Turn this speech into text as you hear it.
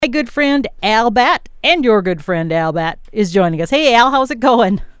My good friend Al Batt and your good friend Al Batt is joining us. Hey Al, how's it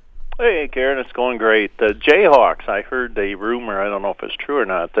going? Hey Karen, it's going great. The Jayhawks, I heard the rumor, I don't know if it's true or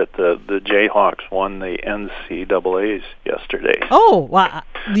not, that the Jayhawks won the NCAAs yesterday. Oh, well,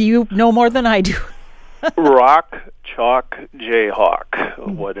 you know more than I do. Rock, chalk, Jayhawk,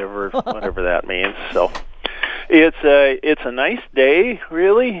 whatever that means. So it's a nice day,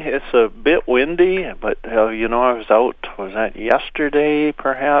 really. It's a bit windy, but I was out. Was that yesterday,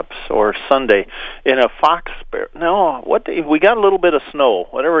 perhaps, or Sunday? In a fox sparrow. No, what day? We got a little bit of snow,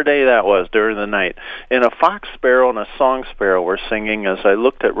 whatever day that was during the night. And a fox sparrow and a song sparrow were singing as I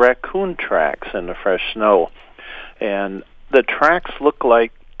looked at raccoon tracks in the fresh snow, and the tracks look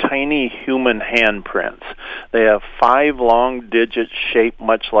like tiny human handprints. They have 5 long digits shaped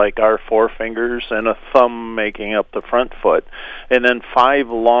much like our forefingers and a thumb making up the front foot, and then 5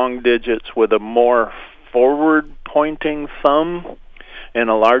 long digits with a more forward-pointing thumb and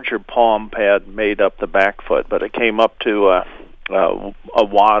a larger palm pad made up the back foot. But it came up to a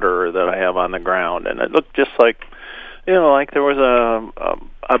water that I have on the ground, and it looked just like like there was a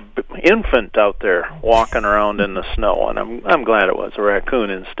infant out there walking around in the snow, and I'm glad it was a raccoon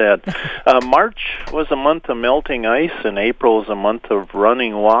instead. March was a month of melting ice, and April is a month of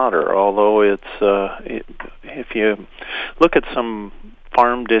running water. Although if you look at some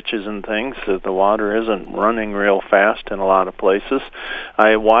farm ditches and things, the water isn't running real fast in a lot of places.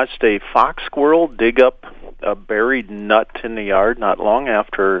 I watched a fox squirrel dig up a buried nut in the yard not long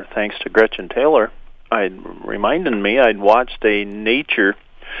after, thanks to Gretchen Taylor. Reminded me I'd watched a nature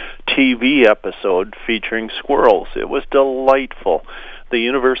TV episode featuring squirrels. It was delightful. The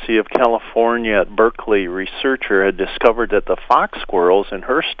University of California at Berkeley researcher had discovered that the fox squirrels in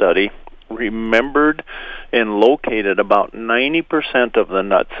her study remembered and located about 90% of the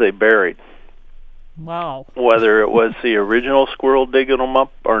nuts they buried. Wow. Whether it was the original squirrel digging them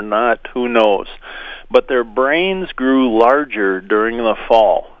up or not, who knows. But their brains grew larger during the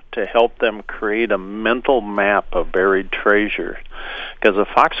fall to help them create a mental map of buried treasure, because a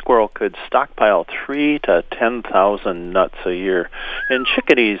fox squirrel could stockpile 3,000 to 10,000 nuts a year. And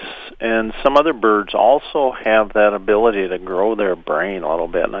chickadees and some other birds also have that ability to grow their brain a little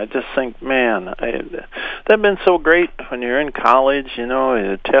bit. And I just think, man, that'd been so great when you're in college,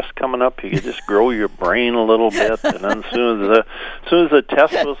 a test coming up, you could just grow your brain a little bit, and then as soon as the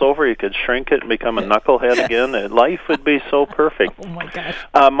test was over, you could shrink it and become a knucklehead again. Life would be so perfect. Oh my gosh.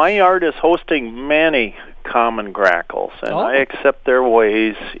 My yard is hosting many common grackles, and I accept their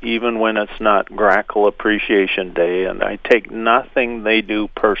ways even when it's not Grackle Appreciation Day, and I take nothing they do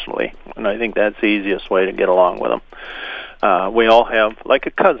personally, and I think that's the easiest way to get along with them. We all have like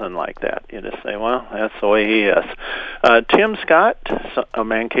a cousin like that. You just say, well, that's the way he is. Tim Scott of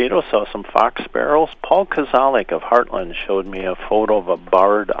Mankato saw some fox sparrows. Paul Kozalik of Heartland showed me a photo of a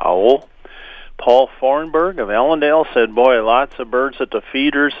barred owl. Paul Thornburg of Ellendale said, boy, lots of birds at the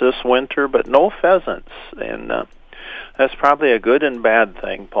feeders this winter, but no pheasants. And that's probably a good and bad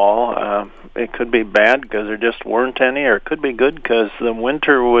thing, Paul. It could be bad because there just weren't any, or it could be good because the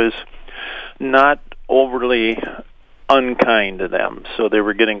winter was not overly unkind to them, so they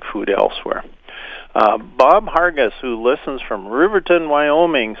were getting food elsewhere. Bob Hargis, who listens from Riverton,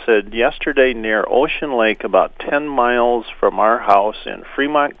 Wyoming, said yesterday near Ocean Lake, about 10 miles from our house in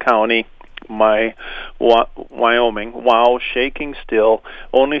Fremont County, Wyoming, wow, shaking still.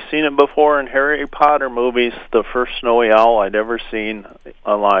 Only seen it before in Harry Potter movies, the first snowy owl I'd ever seen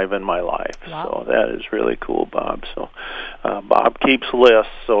alive in my life. Wow. So that is really cool, Bob. So Bob keeps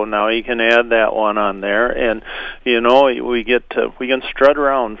lists, so now you can add that one on there. And, we can strut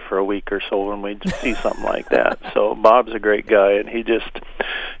around for a week or so when we see something like that. So Bob's a great guy, and he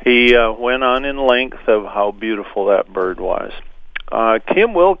went on in length of how beautiful that bird was.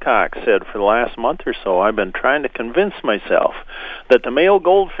 Kim Wilcox said, for the last month or so, I've been trying to convince myself that the male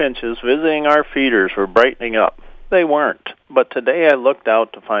goldfinches visiting our feeders were brightening up. They weren't. But today I looked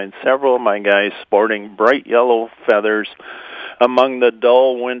out to find several of my guys sporting bright yellow feathers among the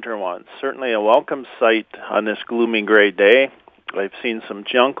dull winter ones. Certainly a welcome sight on this gloomy gray day. I've seen some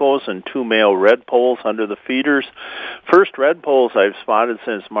juncos and 2 male redpolls under the feeders. First redpolls I've spotted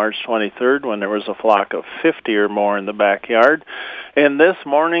since March 23rd, when there was a flock of 50 or more in the backyard. And this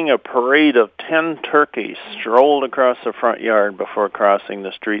morning, a parade of 10 turkeys strolled across the front yard before crossing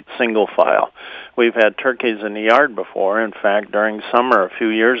the street single file. We've had turkeys in the yard before. In fact, during summer a few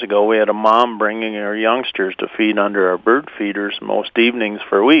years ago, we had a mom bringing her youngsters to feed under our bird feeders most evenings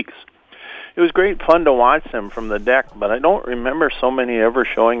for weeks. It was great fun to watch them from the deck, but I don't remember so many ever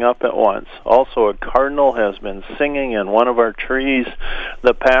showing up at once. Also, a cardinal has been singing in one of our trees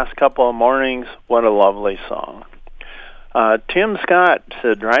the past couple of mornings. What a lovely song. Tim Scott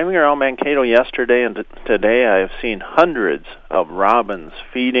said, driving around Mankato yesterday and today, I have seen hundreds of robins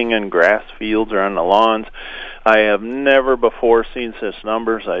feeding in grass fields or on the lawns. I have never before seen such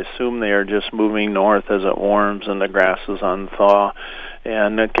numbers. I assume they are just moving north as it warms and the grasses unthaw.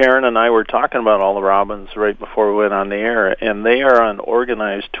 And Karen and I were talking about all the robins right before we went on the air, and they are on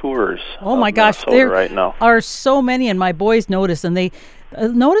organized tours. Oh my gosh, Minnesota there right now are so many, and my boys notice, and they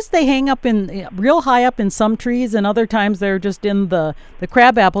notice they hang up in real high up in some trees, and other times they're just in the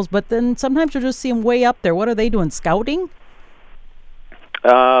crab apples. But then sometimes you'll just see them way up there. What are they doing? Scouting?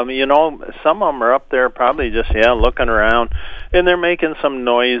 Some of them are up there probably just, looking around, and they're making some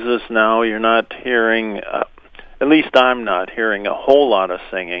noises now. You're not hearing, at least I'm not hearing a whole lot of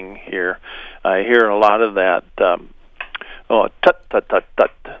singing here. I hear a lot of that, tut, tut, tut,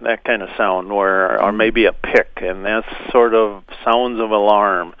 tut, that kind of sound, or maybe a pick, and that's sort of sounds of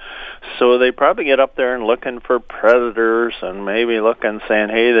alarm. So they probably get up there and looking for predators, and maybe looking, saying,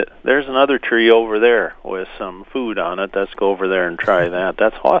 hey, there's another tree over there with some food on it. Let's go over there and try that.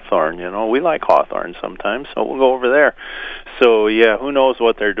 That's hawthorn, We like hawthorn sometimes, so we'll go over there. So, who knows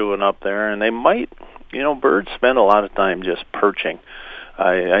what they're doing up there, and they might, birds spend a lot of time just perching.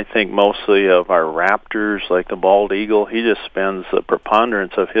 I think mostly of our raptors, like the bald eagle, he just spends the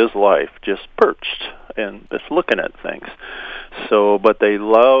preponderance of his life just perched and just looking at things. So, but they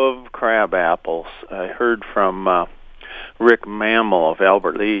love crab apples. I heard from Rick Mammal of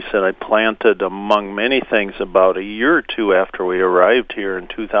Albert Lee. He said, I planted, among many things, about a year or two after we arrived here in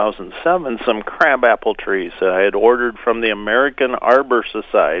 2007, some crab apple trees that I had ordered from the American Arbor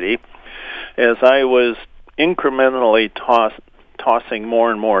Society. As I was incrementally tossing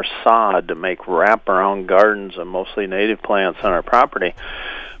more and more sod to make wraparound gardens of mostly native plants on our property,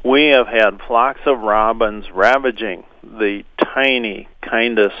 we have had flocks of robins ravaging the tiny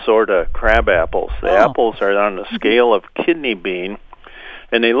kind of sort of crab apples. The apples are on the scale of kidney bean,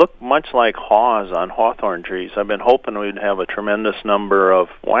 and they look much like haws on hawthorn trees. I've been hoping we'd have a tremendous number of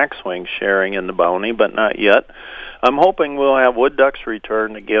waxwings sharing in the bounty, but not yet. I'm hoping we'll have wood ducks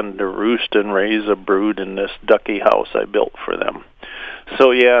return again to roost and raise a brood in this ducky house I built for them.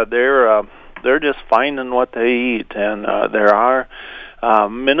 So they're just finding what they eat, and there are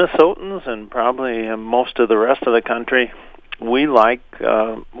Minnesotans and probably most of the rest of the country. We like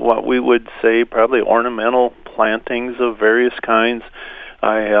what we would say probably ornamental plantings of various kinds.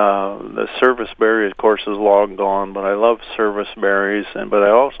 The serviceberry, of course, is long gone, but I love serviceberries, but I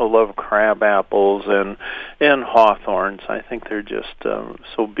also love crab apples and hawthorns. I think they're just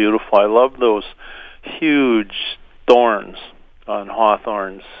so beautiful. I love those huge thorns on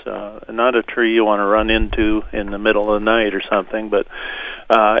hawthorns. Not a tree you want to run into in the middle of the night or something, but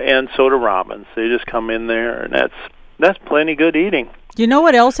and so do robins. They just come in there, and that's plenty good eating. You know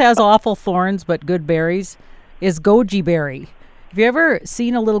what else has awful thorns but good berries? Is goji berry. Have you ever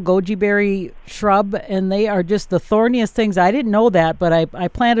seen a little goji berry shrub? And they are just the thorniest things. I didn't know that, but I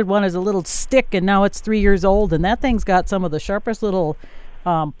planted one as a little stick, and now it's 3 years old, and that thing's got some of the sharpest little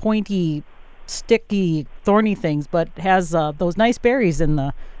pointy, sticky, thorny things, but has those nice berries in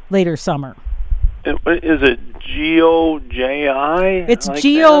the later summer. Is it G-O-J-I? It's like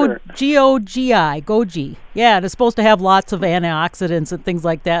G-O-G-I, goji. Yeah, and it's supposed to have lots of antioxidants and things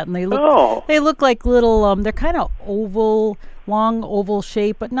like that, and they look like little, they're kind of long oval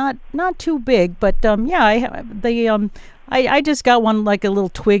shape, but not too big. But I just got one, like a little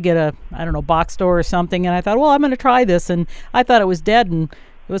twig at a box store or something, and I thought, well, I'm going to try this, and I thought it was dead, and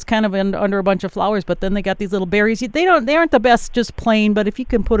it was kind of under a bunch of flowers, but then they got these little berries. They aren't the best just plain, but if you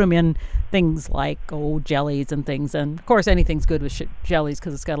can put them in things like jellies and things, and of course anything's good with jellies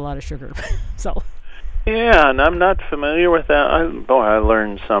because it's got a lot of sugar. So. Yeah, and I'm not familiar with that. I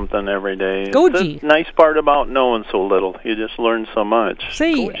learn something every day. Goji. It's the nice part about knowing so little. You just learn so much.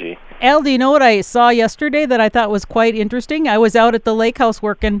 See, Goji. Al, do you know what I saw yesterday that I thought was quite interesting? I was out at the lake house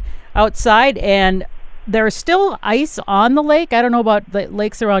working outside, and there's still ice on the lake. I don't know about the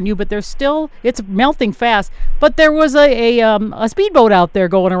lakes around you, but it's melting fast. But there was a speedboat out there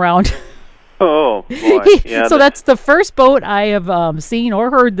going around. Oh, boy. Yeah, so that's the first boat I have seen or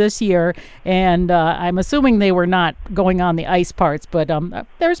heard this year, and I'm assuming they were not going on the ice parts, but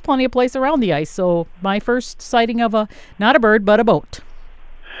there's plenty of place around the ice. So my first sighting of not a bird, but a boat.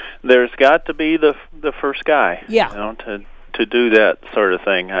 There's got to be the first guy. Yeah. To do that sort of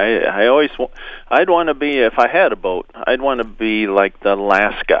thing. I'd want to be, if I had a boat, I'd want to be like the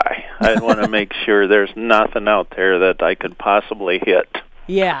last guy. I'd want to make sure there's nothing out there that I could possibly hit.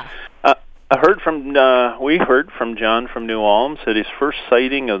 Yeah. We heard from John from New Ulm, said his first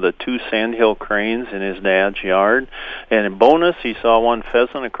sighting of the 2 sandhill cranes in his dad's yard. And in bonus, he saw one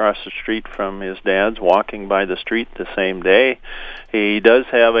pheasant across the street from his dad's walking by the street the same day. He does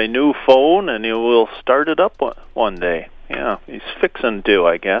have a new phone, and he will start it up one day. Yeah, he's fixing to,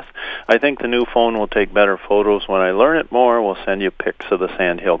 I guess. I think the new phone will take better photos. When I learn it more, we'll send you pics of the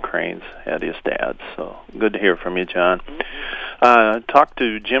sandhill cranes at his dad's. So good to hear from you, John. Talked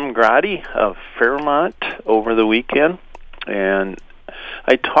to Jim Grady of Fairmont over the weekend, and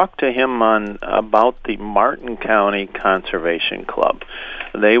I talked to him about the Martin County Conservation Club.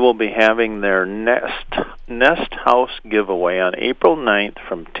 They will be having their Nest House giveaway on April 9th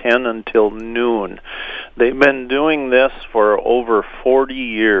from 10 until noon. They've been doing this for over 40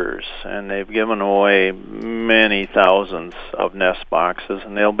 years, and they've given away many thousands of nest boxes.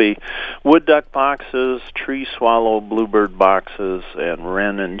 And there'll be wood duck boxes, tree swallow, bluebird boxes, and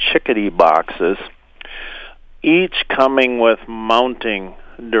wren and chickadee boxes, each coming with mounting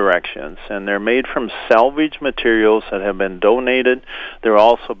directions, and they're made from salvage materials that have been donated. There will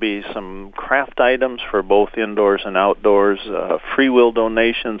also be some craft items for both indoors and outdoors. Free will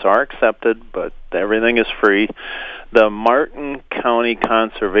donations are accepted, but everything is free. The Martin County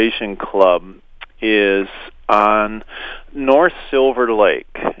Conservation Club is on North Silver Lake,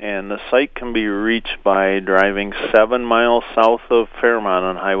 and the site can be reached by driving 7 miles south of Fairmont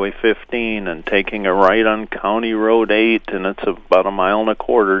on Highway 15 and taking a right on County Road 8, and it's about 1.25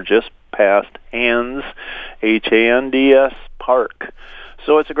 miles just past Hands, Hands Park.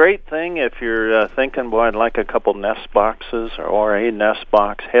 So it's a great thing if you're thinking, boy, I'd like a couple nest boxes or a nest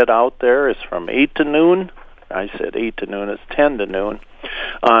box. Head out there. It's from 8 to noon. I said 8 to noon. It's 10 to noon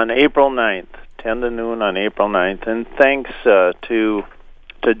on April 9th. 10 to noon on April 9th. And thanks to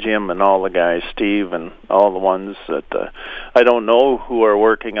Jim and all the guys, Steve and all the ones that I don't know who are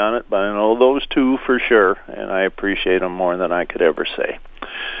working on it, but I know those two for sure, and I appreciate them more than I could ever say.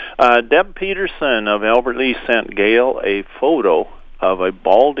 Deb Peterson of Albert Lee sent Gail a photo of a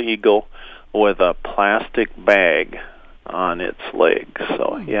bald eagle with a plastic bag on its legs.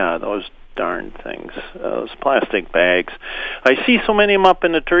 So, yeah, those darn things, those plastic bags. I see so many of them up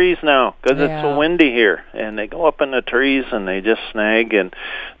in the trees now because it's so windy here, and they go up in the trees and they just snag, and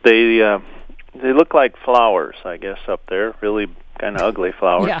they look like flowers, I guess, up there, really kind of ugly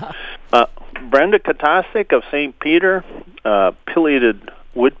flowers. Yeah. Brenda Katasic of St. Peter, pileated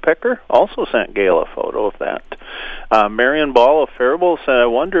woodpecker, also sent Gail a photo of that. Marion Ball of Faribault said, I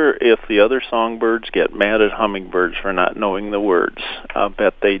wonder if the other songbirds get mad at hummingbirds for not knowing the words. I'll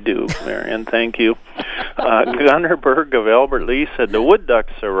bet they do, Marion. Thank you. Gunnar Berg of Albert Lee said the wood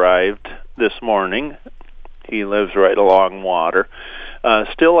ducks arrived this morning. He lives right along water.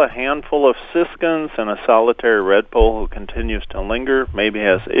 Still a handful of siskins and a solitary redpoll who continues to linger, maybe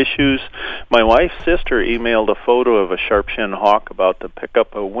has issues. My wife's sister emailed a photo of a sharp-shinned hawk about to pick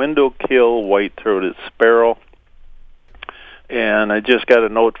up a window-kill white-throated sparrow. And I just got a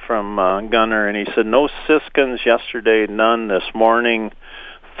note from Gunnar, and he said, no siskins yesterday, none this morning,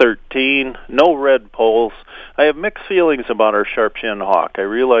 13, no redpolls. I have mixed feelings about our sharp-shinned hawk. I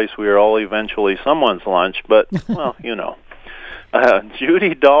realize we are all eventually someone's lunch, but, well, you know.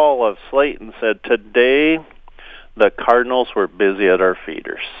 Judy Dahl of Slayton said, today the cardinals were busy at our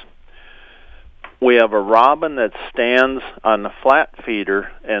feeders. We have a robin that stands on the flat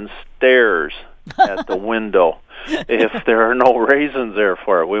feeder and stares at the window. If there are no raisins there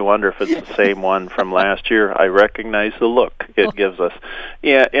for it, we wonder if it's the same one from last year. I recognize the look it gives us.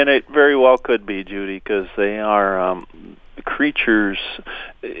 Yeah, and it very well could be, Judy, because they are creatures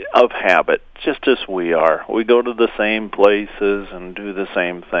of habit, just as we are. We go to the same places and do the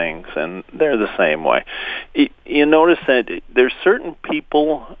same things, and they're the same way. You notice that there's certain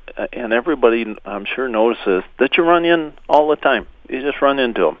people, and everybody I'm sure notices, that you run in all the time. You just run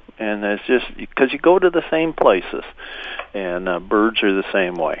into them, and it's just because you go to the same places, and birds are the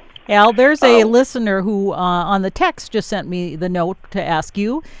same way. Al, there's a listener who on the text just sent me the note to ask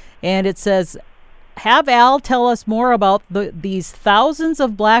you, and it says, have Al tell us more about these thousands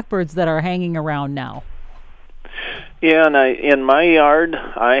of blackbirds that are hanging around now. Yeah, and in my yard,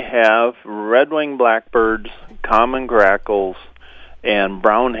 I have red-winged blackbirds, common grackles, and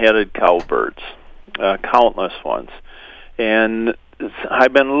brown-headed cowbirds, countless ones. And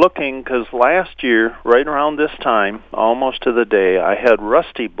I've been looking because last year, right around this time, almost to the day, I had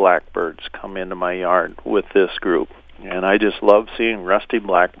rusty blackbirds come into my yard with this group. And I just love seeing rusty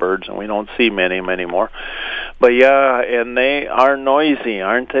blackbirds, and we don't see many anymore. But yeah, and they are noisy,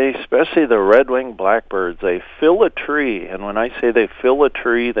 aren't they? Especially the red-winged blackbirds. They fill a tree, and when I say they fill a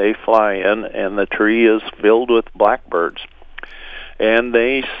tree, they fly in, and the tree is filled with blackbirds. and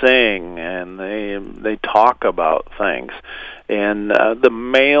they sing, and they talk about things. And the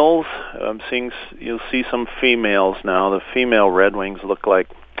males, you'll see some females now. The female redwings look like,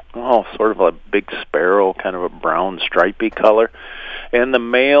 sort of a big sparrow, kind of a brown stripy color. And the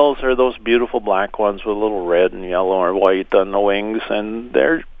males are those beautiful black ones with a little red and yellow or white on the wings, and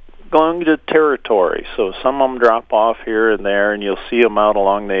they're going to territory. So some of them drop off here and there, and you'll see them out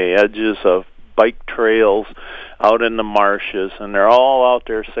along the edges of bike trails out in the marshes, and they're all out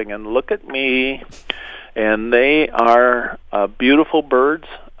there singing, "Look at me." And they are beautiful birds.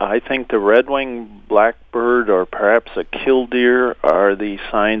 I think the red-winged blackbird or perhaps a killdeer are the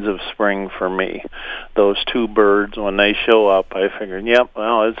signs of spring for me. Those two birds, when they show up, I figured,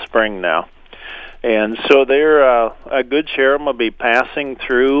 it's spring now. And so they're a good share of them will be passing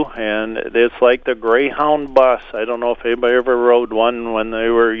through, and it's like the Greyhound bus. I don't know if anybody ever rode one when they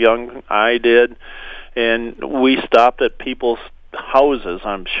were young. I did. And we stopped at people's houses,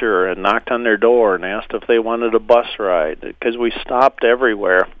 I'm sure, and knocked on their door and asked if they wanted a bus ride, because we stopped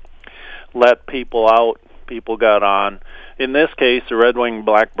everywhere, let people out, people got on. In this case, the red-winged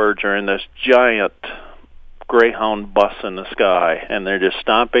blackbirds are in this giant Greyhound bus in the sky, and they're just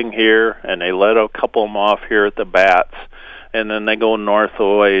stopping here, and they let a couple of them off here at the Batts, and then they go north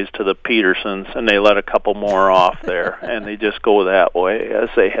a ways to the Petersons, and they let a couple more off there, and they just go that way as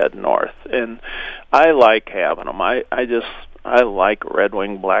they head north. And I like having them. I like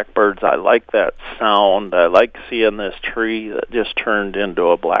red-winged blackbirds. I like that sound. I like seeing this tree that just turned into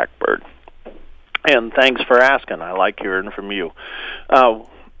a blackbird. And thanks for asking. I like hearing from you.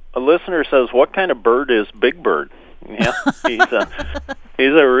 A listener says, "What kind of bird is Big Bird?" Yeah, he's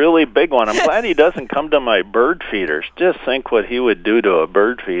a really big one. I'm glad he doesn't come to my bird feeders. Just think what he would do to a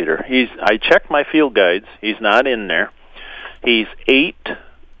bird feeder. I checked my field guides. He's not in there. He's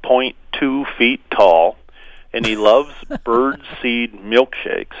 8.2 feet tall, and he loves bird seed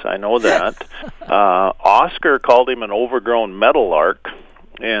milkshakes. I know that. Oscar called him an overgrown meadowlark.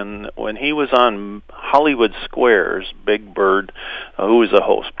 And when he was on Hollywood Squares, Big Bird, who was the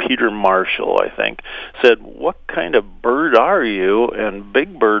host, Peter Marshall, I think, said, "What kind of bird are you?" And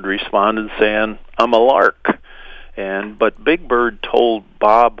Big Bird responded saying, "I'm a lark." But Big Bird told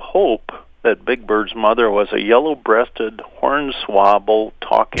Bob Hope that Big Bird's mother was a yellow-breasted, hornswoggle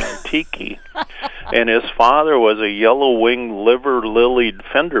talking tiki, and his father was a yellow-winged, liver-lilied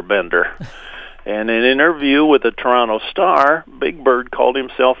fender bender. And in an interview with the Toronto Star, Big Bird called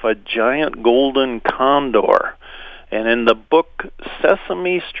himself a giant golden condor. And in the book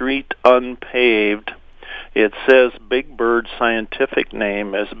Sesame Street Unpaved, it says Big Bird's scientific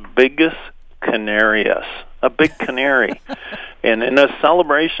name is Bigus canarius, a big canary. And in a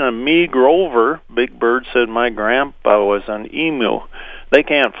celebration of me, Grover, Big Bird said, "My grandpa was an emu. They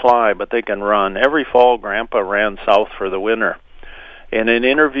can't fly, but they can run. Every fall, Grandpa ran south for the winter." In an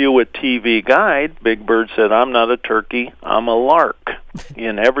interview with TV Guide, Big Bird said, "I'm not a turkey, I'm a lark."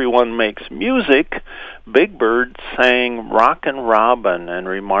 In Everyone Makes Music, Big Bird sang Rockin' Robin and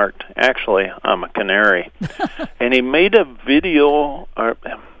remarked, "Actually, I'm a canary." And he made a video, or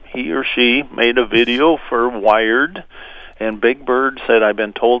he or she made a video for Wired, and Big Bird said, "I've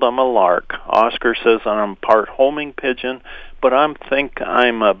been told I'm a lark." Oscar says, "I'm part homing pigeon, but I'm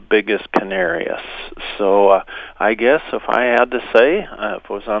a biggest canarius." So I guess if I had to say, if it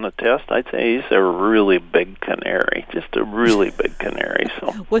was on a test, I'd say he's a really big canary, just a really big canary.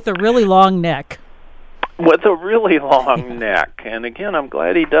 So with a really long neck. With a really long neck. And again, I'm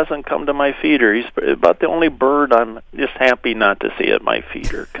glad he doesn't come to my feeder. He's about the only bird I'm just happy not to see at my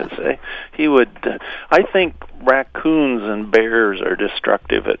feeder, because he would, I think raccoons and bears are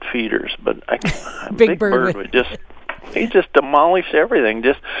destructive at feeders, but a big bird would just... He just demolished everything,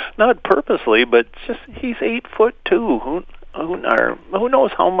 just not purposely, but just he's 8'2". Who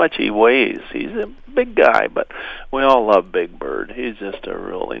knows how much he weighs? He's a big guy, but we all love Big Bird. He's just a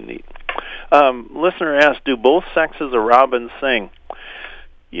really neat. Listener asked, "Do both sexes of robins sing?"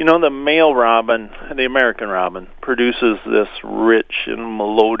 You know, the male robin, the American robin, produces this rich and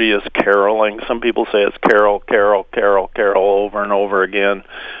melodious caroling. Some people say it's carol, carol, carol, carol over and over again.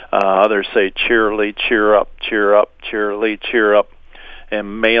 Others say cheerily, cheer up, cheerily, cheer up.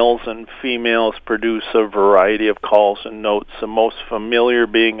 And males and females produce a variety of calls and notes, the most familiar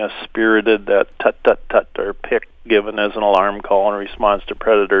being a spirited, that tut-tut-tut or pick given as an alarm call in response to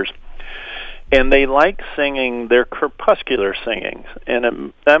predators. And they like singing their crepuscular singings,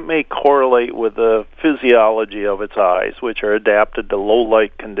 and that may correlate with the physiology of its eyes, which are adapted to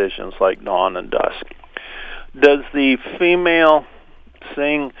low-light conditions like dawn and dusk. Does the female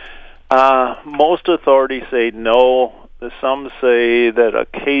sing? Most authorities say no. Some say that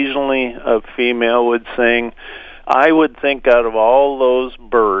occasionally a female would sing. I would think out of all those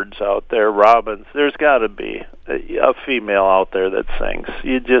birds out there, robins, there's got to be a female out there that sings.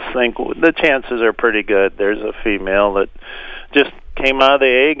 You just think the chances are pretty good. There's a female that just came out of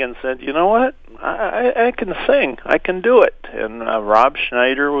the egg and said, you know what, I can sing. I can do it. And Rob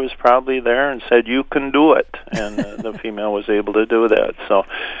Schneider was probably there and said, you can do it. And the female was able to do that. So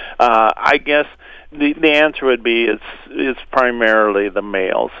I guess the answer would be it's primarily the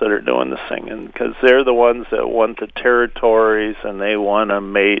males that are doing the singing, because they're the ones that want the territories and they want to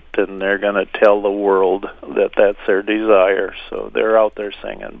mate, and they're going to tell the world that that's their desire. So they're out there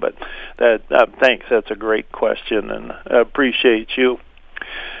singing. But thanks. That's a great question, and I appreciate you.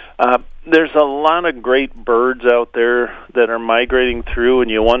 There's a lot of great birds out there that are migrating through, and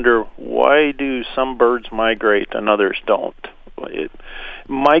you wonder, why do some birds migrate and others don't?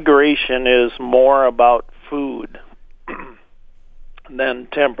 Migration is more about food than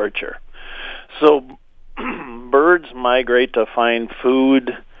temperature. So birds migrate to find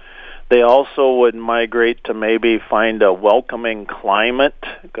food. They also would migrate to maybe find a welcoming climate,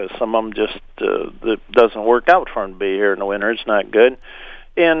 because some of them just it doesn't work out for them to be here in the winter. It's not good.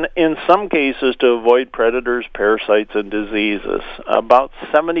 And in some cases, to avoid predators, parasites, and diseases. About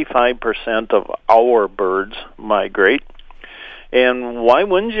 75% of our birds migrate. And why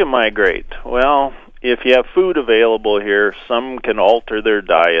wouldn't you migrate? Well, if you have food available here, some can alter their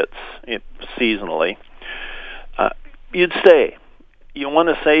diets seasonally. You'd stay. You want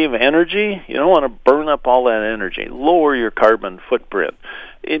to save energy? You don't want to burn up all that energy. Lower your carbon footprint.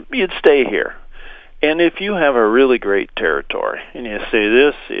 You'd stay here. And if you have a really great territory, and you say,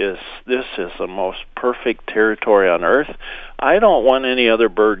 this is the most perfect territory on Earth, I don't want any other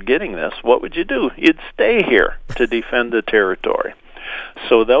bird getting this, what would you do? You'd stay here to defend the territory.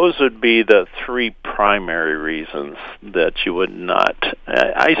 So those would be the three primary reasons that you would not.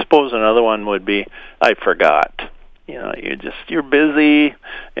 I suppose another one would be, I forgot. You know, you're busy,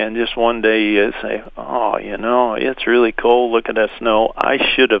 and just one day you say, oh, you know, it's really cold, look at that snow, I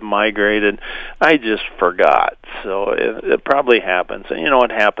should have migrated, I just forgot. So it probably happens, and you know,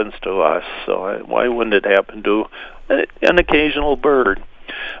 it happens to us, so why wouldn't it happen to an occasional bird?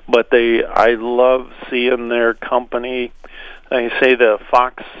 But I love seeing their company. I say the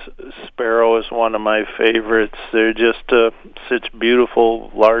fox sparrow is one of my favorites. They're just such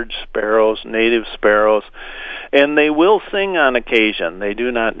beautiful, large sparrows, native sparrows. And they will sing on occasion. They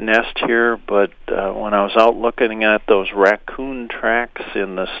do not nest here, but when I was out looking at those raccoon tracks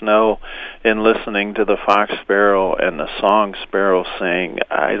in the snow and listening to the fox sparrow and the song sparrow sing,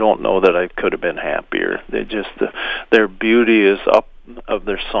 I don't know that I could have been happier. They just, their beauty is up of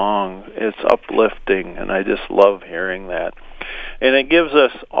their song. It's uplifting, and I just love hearing that. And it gives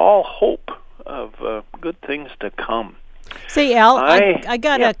us all hope of good things to come. Say, Al, I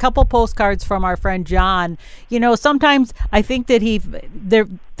got a couple postcards from our friend John. You know, sometimes I think that he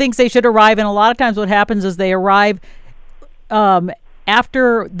thinks they should arrive, and a lot of times what happens is they arrive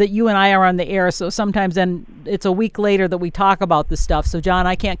after that you and I are on the air, so sometimes then it's a week later that we talk about this stuff. So, John,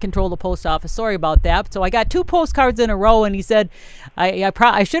 I can't control the post office. Sorry about that. So I got two postcards in a row, and he said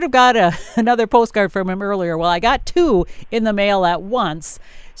I should have got another postcard from him earlier. Well, I got two in the mail at once.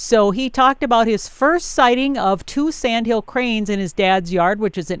 So he talked about his first sighting of two sandhill cranes in his dad's yard,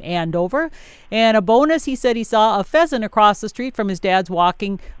 which is in Andover. And a bonus, he said he saw a pheasant across the street from his dad's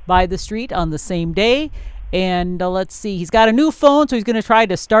walking by the street on the same day. And let's see, he's got a new phone, so he's going to try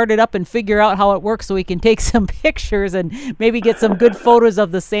to start it up and figure out how it works so he can take some pictures and maybe get some good photos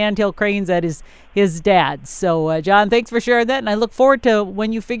of the sandhill cranes at his dad's. So, John, thanks for sharing that, and I look forward to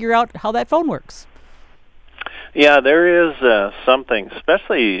when you figure out how that phone works. Yeah, there is something,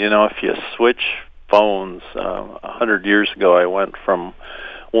 especially, you know, if you switch phones. 100 years ago, I went from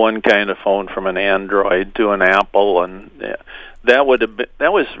one kind of phone from an Android to an Apple, and that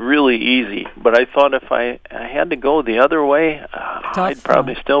was really easy. But I thought if I had to go the other way, I'd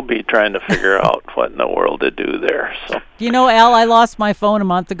probably still be trying to figure out what in the world to do there. So, you know, Al, I lost my phone a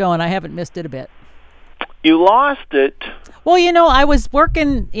month ago, and I haven't missed it a bit. You lost it? Well, you know, I was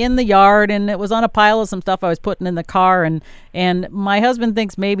working in the yard, and it was on a pile of some stuff I was putting in the car, and my husband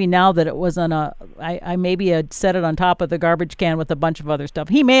thinks maybe now that it was on I maybe had set it on top of the garbage can with a bunch of other stuff.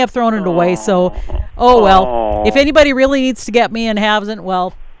 He may have thrown it away, so, well, if anybody really needs to get me and hasn't,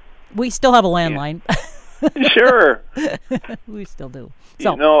 well, we still have a landline. Yeah. Sure. We still do.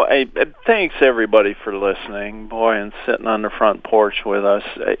 So, you know, thanks everybody for listening, boy, and sitting on the front porch with us.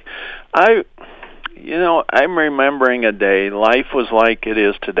 You know, I'm remembering a day, life was like it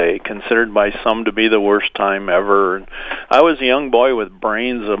is today, considered by some to be the worst time ever. I was a young boy with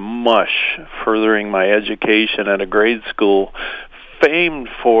brains of mush, furthering my education at a grade school, famed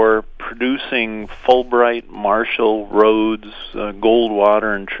for producing Fulbright, Marshall, Rhodes,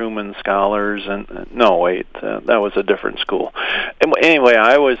 Goldwater, and Truman Scholars. And no, wait, that was a different school. And anyway,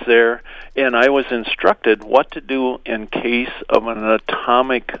 I was there, and I was instructed what to do in case of an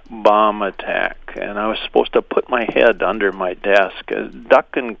atomic bomb attack. And I was supposed to put my head under my desk,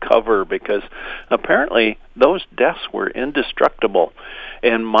 duck and cover, because apparently those desks were indestructible.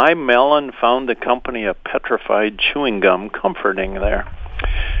 And my melon found the company of petrified chewing gum comforting there.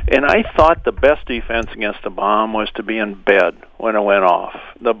 And I thought the best defense against a bomb was to be in bed when it went off.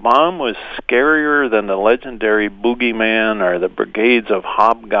 The bomb was scarier than the legendary boogeyman or the brigades of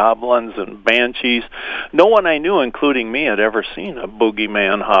hobgoblins and banshees. No one I knew, including me, had ever seen a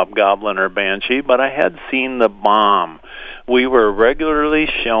boogeyman, hobgoblin, or banshee, but I had seen the bomb. We were regularly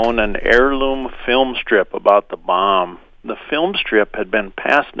shown an heirloom film strip about the bomb. The film strip had been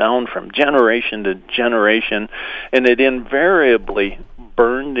passed down from generation to generation, and it invariably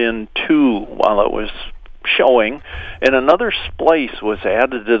burned in two while it was showing, and another splice was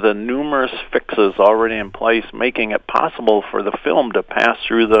added to the numerous fixes already in place, making it possible for the film to pass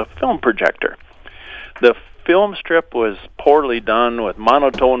through the film projector. The film strip was poorly done, with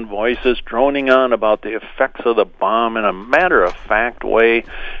monotone voices droning on about the effects of the bomb in a matter-of-fact way,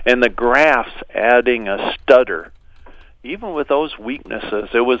 and the graphs adding a stutter. Even with those weaknesses,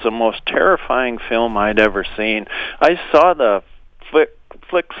 it was the most terrifying film I'd ever seen. I saw the flick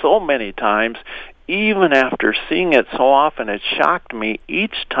so many times. Even after seeing it so often, it shocked me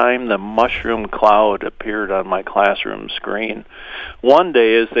each time the mushroom cloud appeared on my classroom screen. One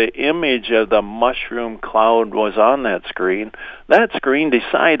day, as the image of the mushroom cloud was on that screen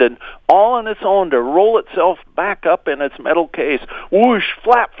decided all on its own to roll itself back up in its metal case. Whoosh,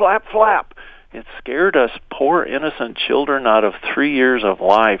 flap, flap, flap. It scared us poor innocent children out of 3 years of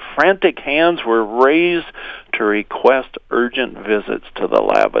life. Frantic hands were raised to request urgent visits to the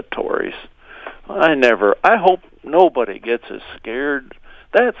lavatories. I hope nobody gets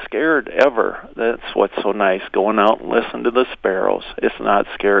that scared ever. That's what's so nice, going out and listen to the sparrows. It's not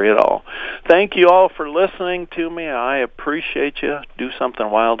scary at all. Thank you all for listening to me. I appreciate you. Do something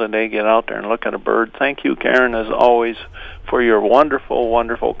wild today. Get out there and look at a bird. Thank you, Karen, as always, for your wonderful,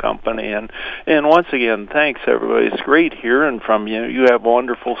 wonderful company. And once again, thanks, everybody. It's great hearing from you. You have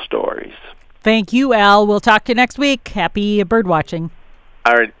wonderful stories. Thank you, Al. We'll talk to you next week. Happy bird watching.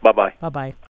 All right. Bye-bye. Bye-bye.